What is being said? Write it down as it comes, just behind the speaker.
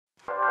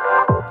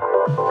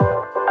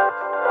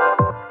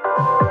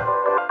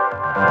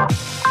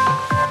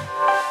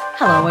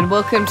Hello and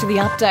welcome to The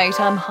Update.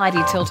 I'm Heidi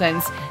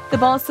Tiltons. The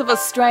boss of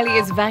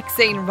Australia's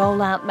vaccine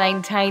rollout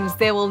maintains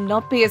there will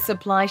not be a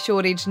supply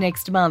shortage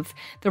next month.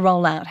 The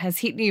rollout has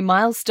hit new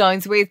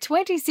milestones with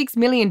 26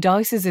 million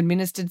doses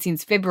administered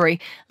since February.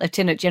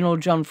 Lieutenant General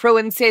John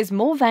Frewen says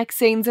more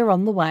vaccines are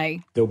on the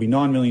way. There will be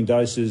 9 million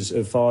doses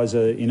of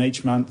Pfizer in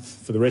each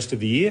month for the rest of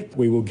the year.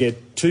 We will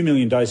get 2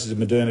 million doses of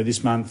Moderna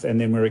this month, and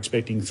then we're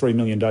expecting 3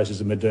 million doses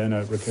of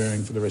Moderna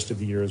recurring for the rest of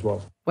the year as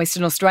well.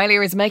 Western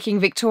Australia is making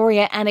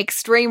Victoria an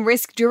extreme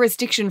risk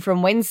jurisdiction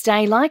from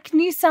Wednesday. Like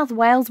New South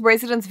Wales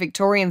residents,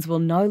 Victorians will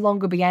no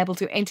longer be able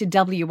to enter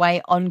WA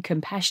on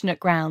compassionate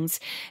grounds.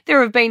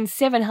 There have been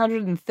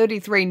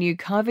 733 new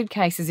COVID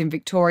cases in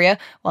Victoria,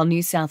 while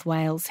New South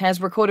Wales has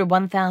recorded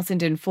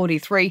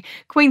 1,043.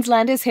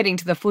 Queenslanders heading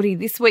to the footy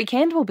this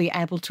weekend will be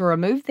able to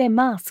remove their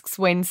masks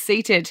when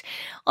seated.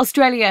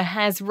 Australia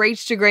has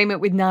reached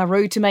agreement with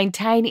Nauru to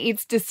maintain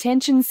its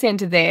detention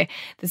centre there.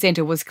 The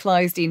centre was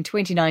closed in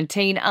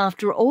 2019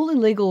 after all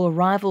illegal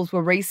arrivals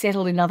were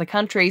resettled in other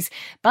countries,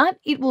 but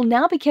it will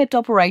now be kept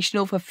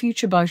operational for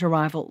future boat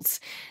arrivals.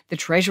 The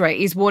Treasurer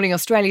is warning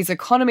Australia's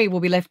economy will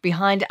be left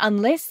behind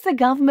unless the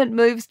government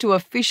moves to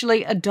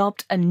officially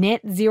adopt a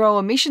net zero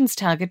emissions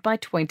target by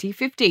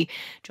 2050.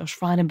 Josh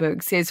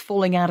Frydenberg says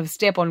falling out of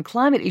step on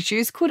climate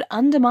issues could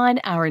undermine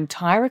our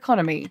entire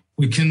economy.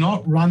 We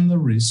cannot run the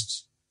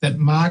risks that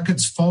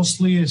markets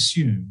falsely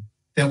assume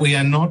that we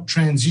are not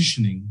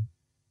transitioning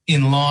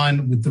in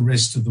line with the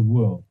rest of the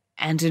world.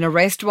 And an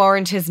arrest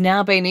warrant has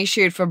now been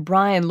issued for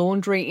Brian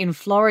Laundrie in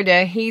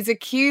Florida. He's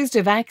accused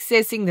of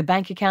accessing the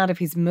bank account of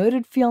his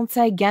murdered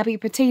fiancée, Gabby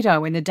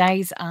Petito, in the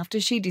days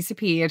after she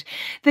disappeared.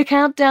 The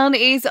countdown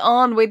is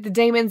on, with the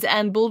Demons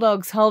and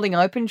Bulldogs holding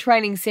open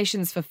training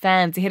sessions for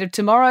fans ahead of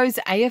tomorrow's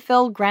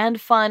AFL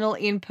Grand Final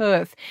in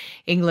Perth.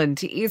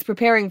 England is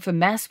preparing for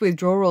mass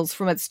withdrawals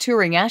from its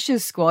touring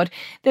Ashes squad.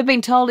 They've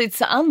been told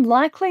it's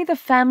unlikely the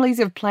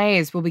families of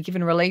players will be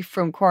given relief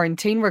from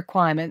quarantine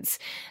requirements.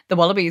 The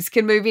Wallabies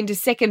can move into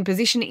second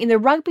position in the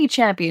Rugby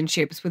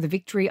Championships with a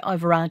victory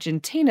over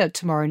Argentina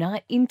tomorrow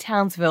night in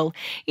Townsville.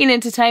 In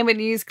entertainment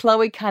news,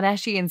 Khloe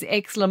Kardashian's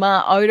ex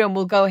Lamar Odom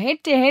will go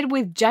head-to-head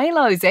with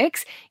J-Lo's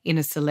ex in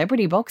a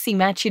celebrity boxing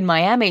match in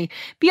Miami.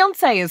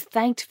 Beyoncé has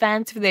thanked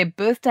fans for their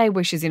birthday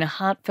wishes in a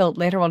heartfelt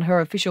letter on her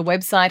official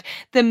website.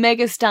 The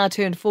megastar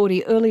turned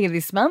 40 earlier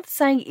this month,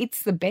 saying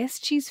it's the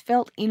best she's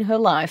felt in her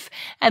life.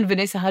 And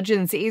Vanessa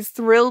Hudgens is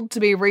thrilled to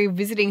be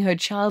revisiting her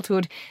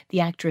childhood. The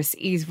actress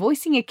is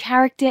voicing a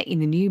character in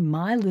the new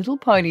My Little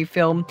Pony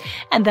film.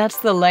 And that's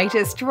the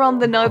latest from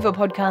the Nova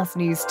Podcast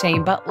News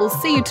team, but we'll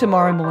see you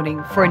tomorrow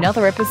morning for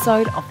another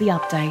episode of The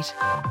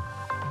Update.